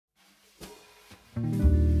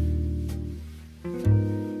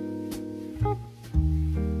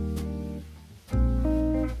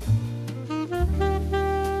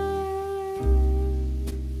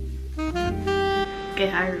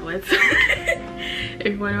Hi everyone. If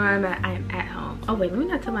you wonder where I'm at, I am at home. Oh wait, let me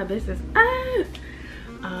not tell my business.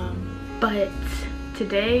 But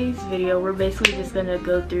today's video, we're basically just gonna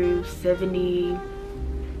go through 72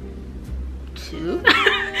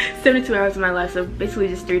 hours of my life. So basically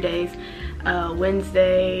just 3 days.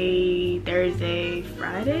 Wednesday, Thursday,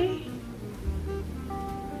 Friday.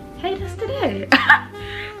 Hey, that's today.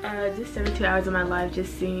 Just 72 hours of my life,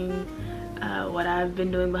 just seeing what I've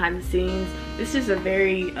been doing behind the scenes. This is a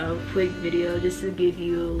very quick video just to give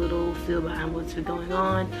you a little feel behind what's been going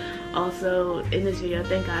on. Also, in this video, I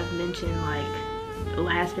think I've mentioned like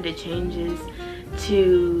last minute changes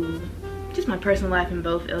to just my personal life in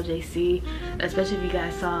both LJC, especially if you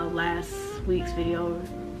guys saw last week's video,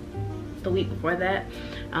 the week before that.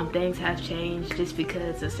 Things have changed just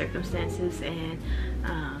because of circumstances, and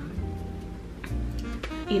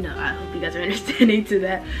you know, I hope you guys are understanding to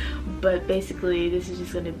that. But basically, this is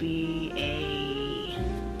just gonna be a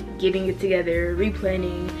getting it together,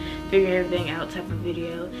 replanning, figuring everything out type of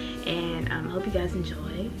video, and I hope you guys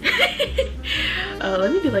enjoy.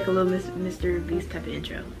 Let me do like a little Mr. Beast type of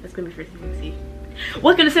intro. That's gonna be first thing you see.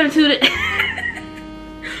 Welcome to 72.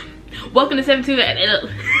 Welcome to 72.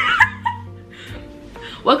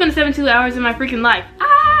 Welcome to 72 hours in my freaking life.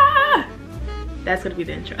 Ah! That's gonna be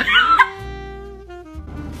the intro.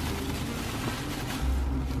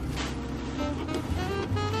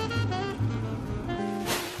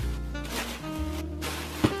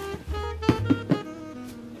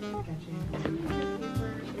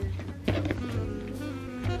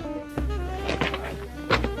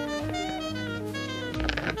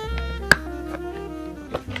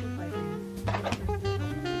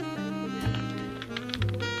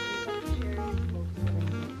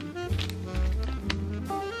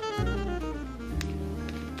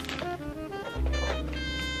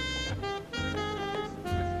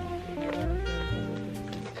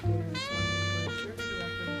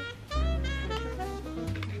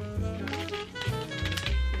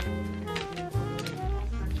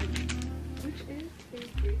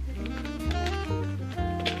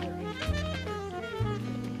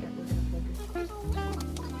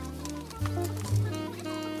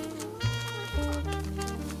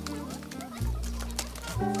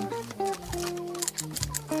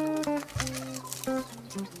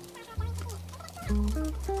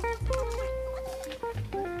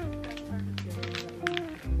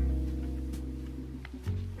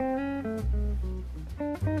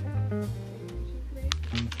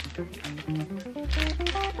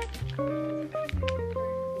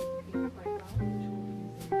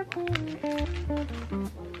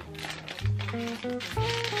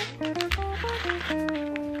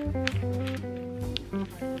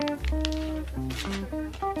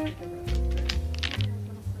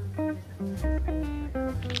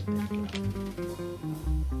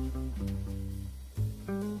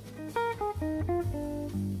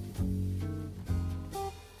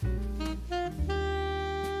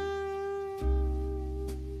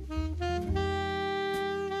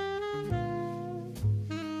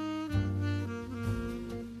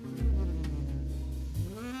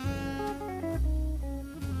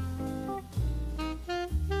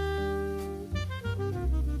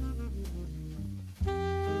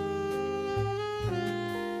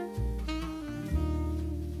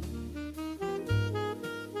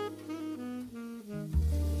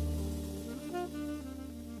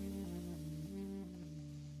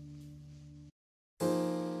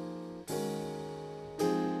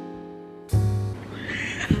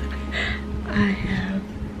 I have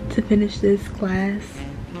to finish this class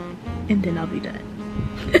and then I'll be done.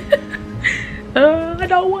 I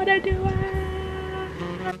don't want to do it.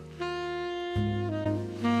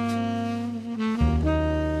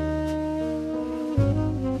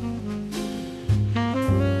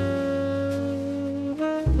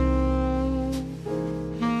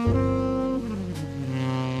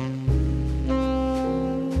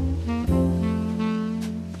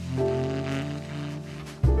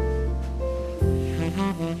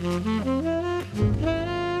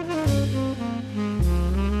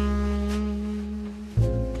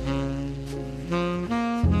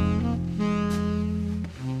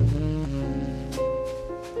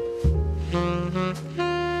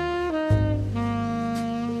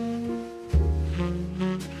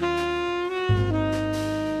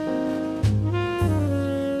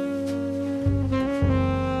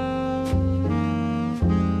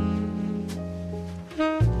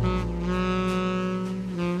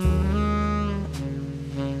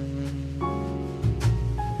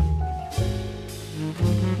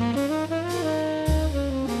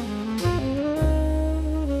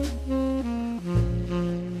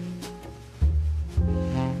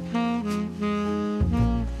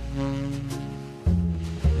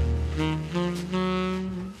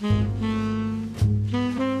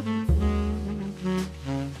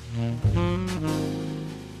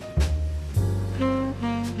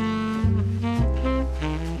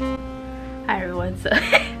 on. So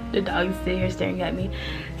the dog is sitting here staring at me.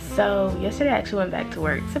 So yesterday I actually went back to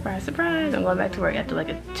work. Surprise, surprise. I'm going back to work after like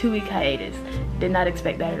a 2-week hiatus. Did not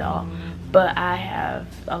expect that at all. But I have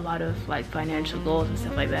a lot of like financial goals and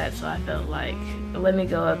stuff like that, so I felt like let me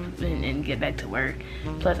go up and get back to work.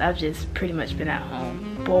 Plus I've just pretty much been at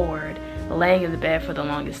home bored, laying in the bed for the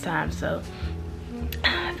longest time, so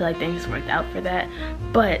I feel like things worked out for that.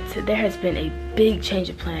 But there has been a big change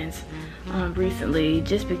of plans recently,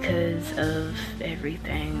 just because of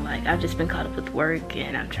everything. Like I've just been caught up with work,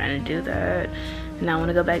 and I'm trying to do that, and I want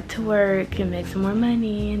to go back to work and make some more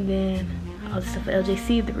money, and then all the stuff with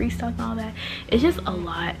LJC, the restock and all that. It's just a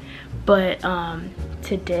lot. But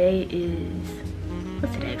today is,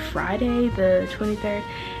 what's today? Friday the 23rd,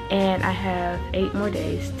 and I have 8 more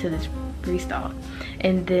days to this restock,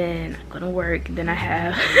 and then I'm gonna work. Then I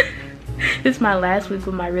have this is my last week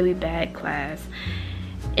with my really bad class,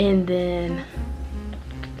 and then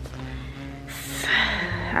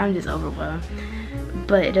I'm just overwhelmed.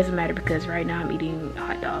 But it doesn't matter because right now I'm eating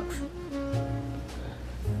hot dogs.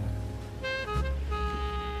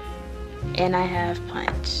 And I have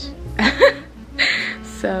punch.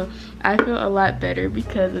 So I feel a lot better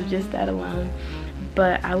because of just that alone.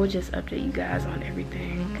 But I will just update you guys on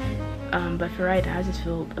everything. But for right now I just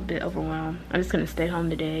feel a bit overwhelmed. I'm just gonna stay home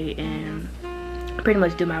today and pretty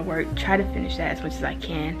much do my work, try to finish that as much as I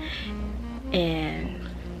can, and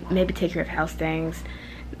maybe take care of house things.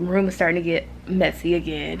 The room is starting to get messy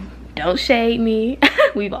again. Don't shade me.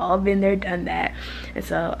 We've all been there, done that. And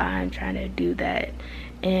so I'm trying to do that,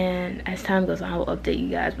 and as time goes on I will update you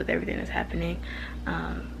guys with everything that's happening.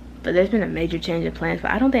 But there's been a major change in plans,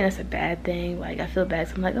 but I don't think that's a bad thing. Like I feel bad,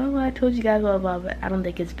 so I'm like, oh well, I told you guys blah blah, but I don't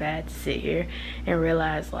think it's bad to sit here and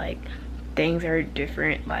realize like things are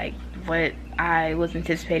different. Like what I was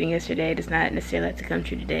anticipating yesterday does not necessarily have to come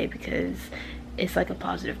true today, because it's like a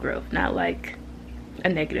positive growth, not like a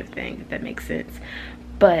negative thing, if that makes sense.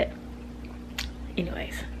 But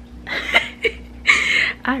anyways,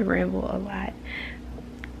 I ramble a lot.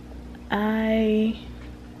 I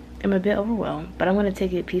am a bit overwhelmed, but I'm going to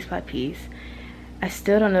take it piece by piece. I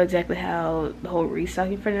still don't know exactly how the whole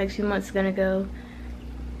restocking for the next few months is going to go.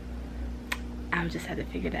 I'll just have to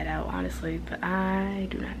figure that out, honestly, but I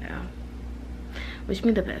do not know. Wish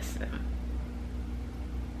me the best though.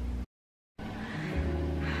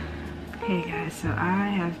 Hey guys, so I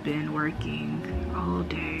have been working all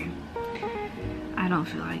day. I don't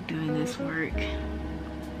feel like doing this work,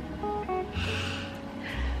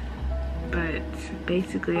 but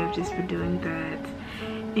basically I've just been doing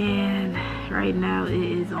that, and right now it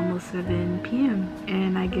is almost 7 p.m.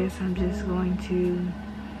 and I guess I'm just going to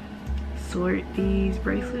sort these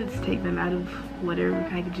bracelets, take them out of whatever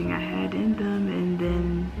packaging I had in them, and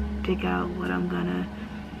then pick out what I'm gonna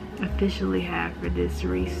officially have for this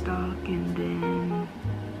restock, and then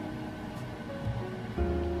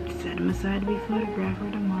set them aside to be photographed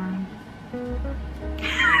for tomorrow.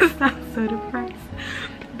 I'm so depressed.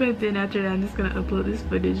 But then after that I'm just gonna upload this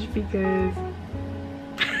footage because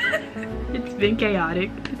it's been chaotic.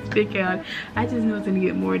 It's been chaotic. I just know it's gonna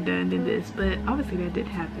get more done than this, but obviously that did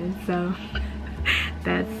happen, so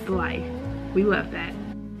that's life. We love that.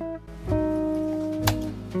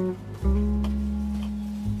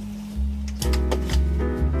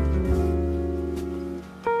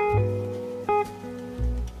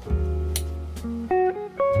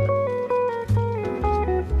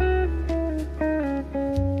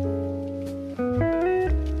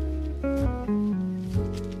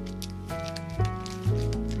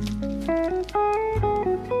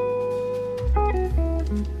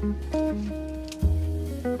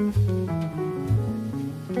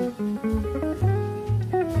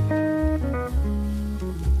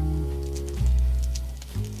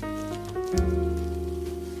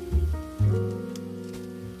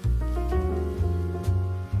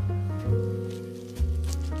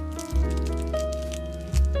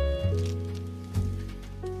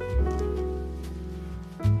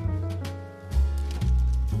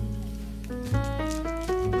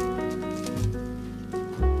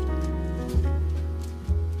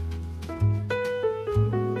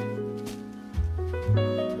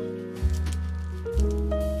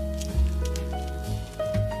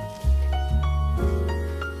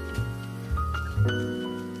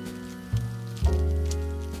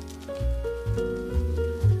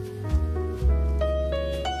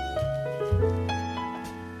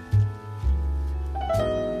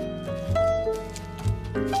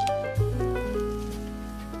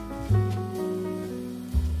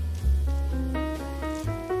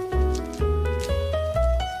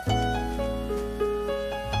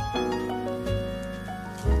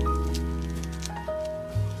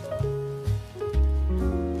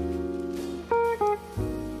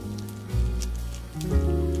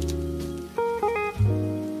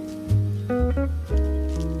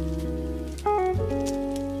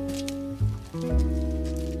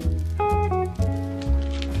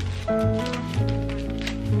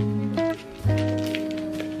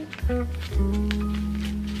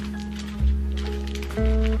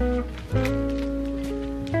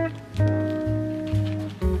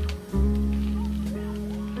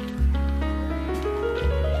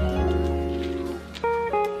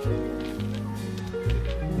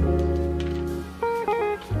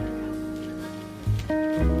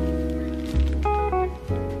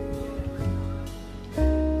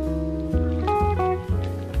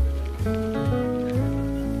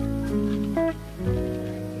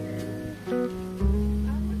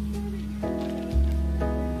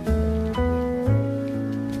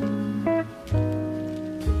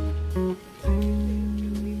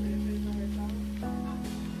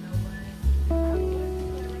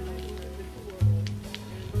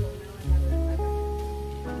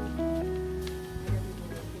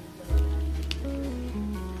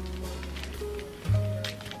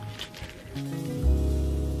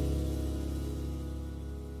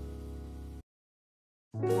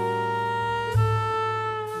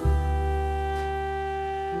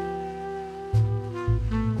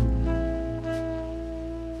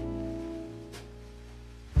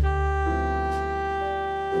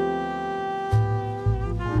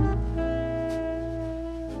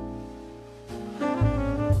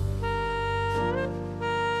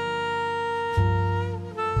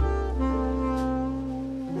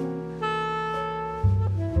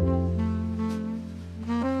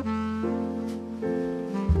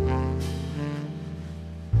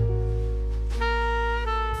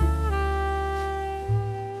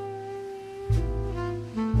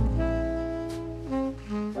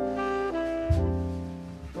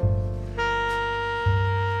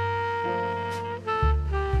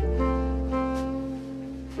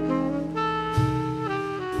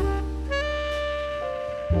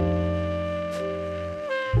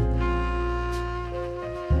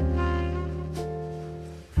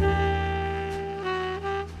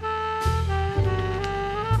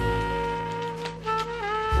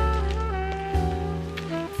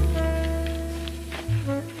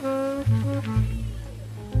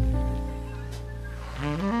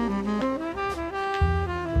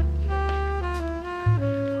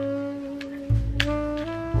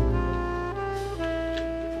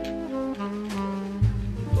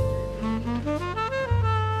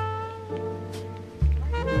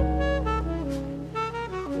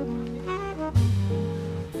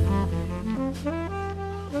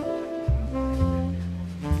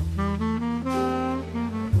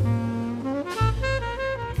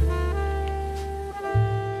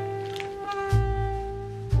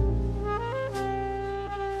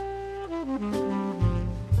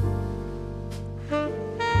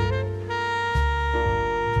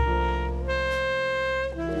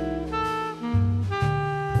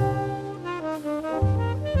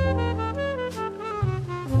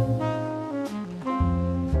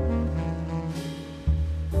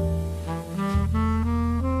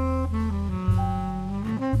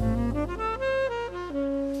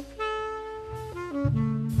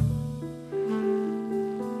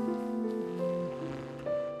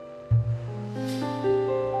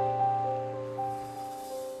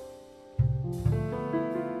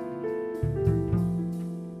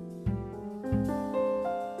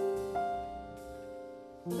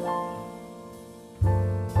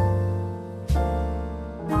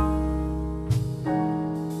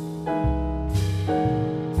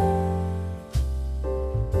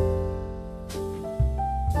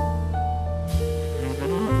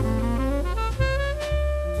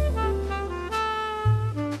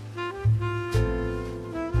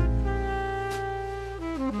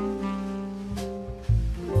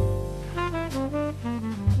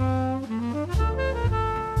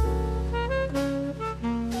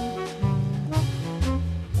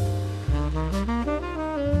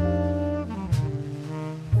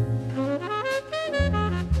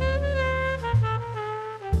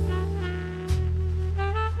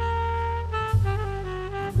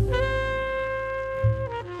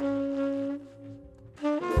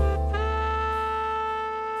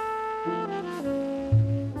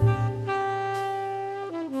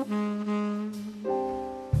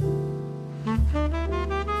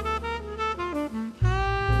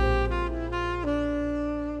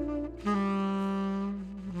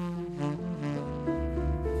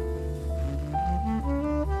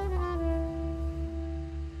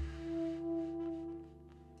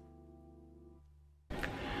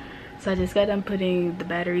 So I just got done putting the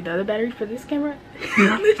other battery for this camera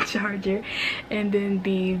on the charger, and then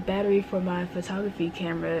the battery for my photography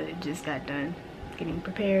camera just got done getting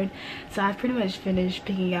prepared. So I've pretty much finished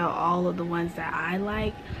picking out all of the ones that I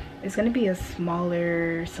like. It's gonna be a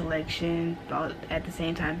smaller selection, but at the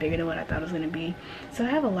same time bigger than what I thought it was gonna be. So I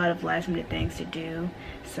have a lot of last minute things to do.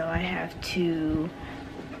 So I have to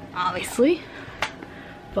obviously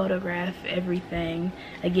photograph everything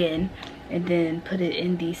again and then put it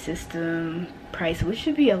in the system price, which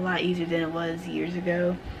should be a lot easier than it was years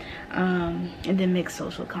ago, and then make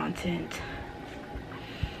social content.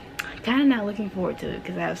 Kind of not looking forward to it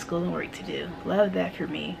because I have school and work to do. Love that for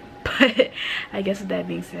me. But I guess with that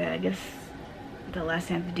being said, I guess the last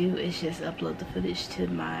thing I have to do is just upload the footage to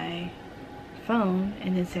my phone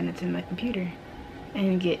and then send it to my computer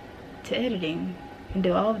and get to editing and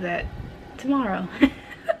do all of that tomorrow.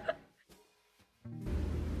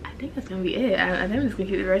 I think that's gonna be it. I think I'm just gonna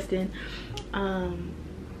keep the rest in.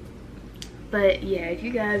 But yeah, if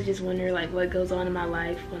you guys just wonder like what goes on in my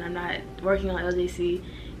life when I'm not working on LJC,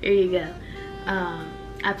 here you go.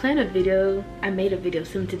 I planned a video, I made a video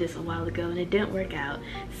similar to this a while ago and it didn't work out.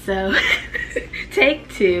 So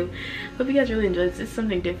take two. Hope you guys really enjoyed this. It's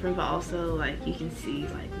something different, but also like you can see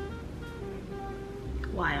like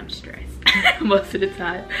why I'm stressed most of the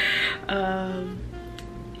time.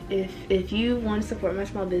 If you want to support my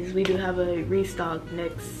small business, we do have a restock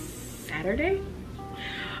next Saturday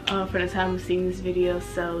for the time of seeing this video,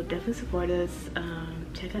 so definitely support us.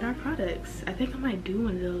 Check out our products. I think I might do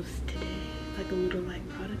one of those today, like a little like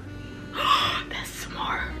product review. That's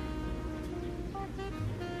smart.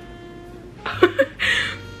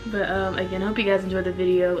 But again, I hope you guys enjoyed the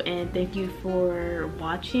video and thank you for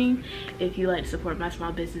watching. If you like to support my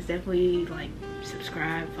small business, definitely like,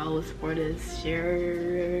 subscribe, follow, support us,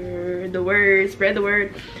 share the word, spread the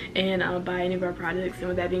word, and buy any of our products. And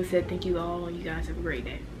with that being said, thank you all and you guys have a great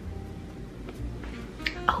day.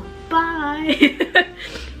 Oh, bye.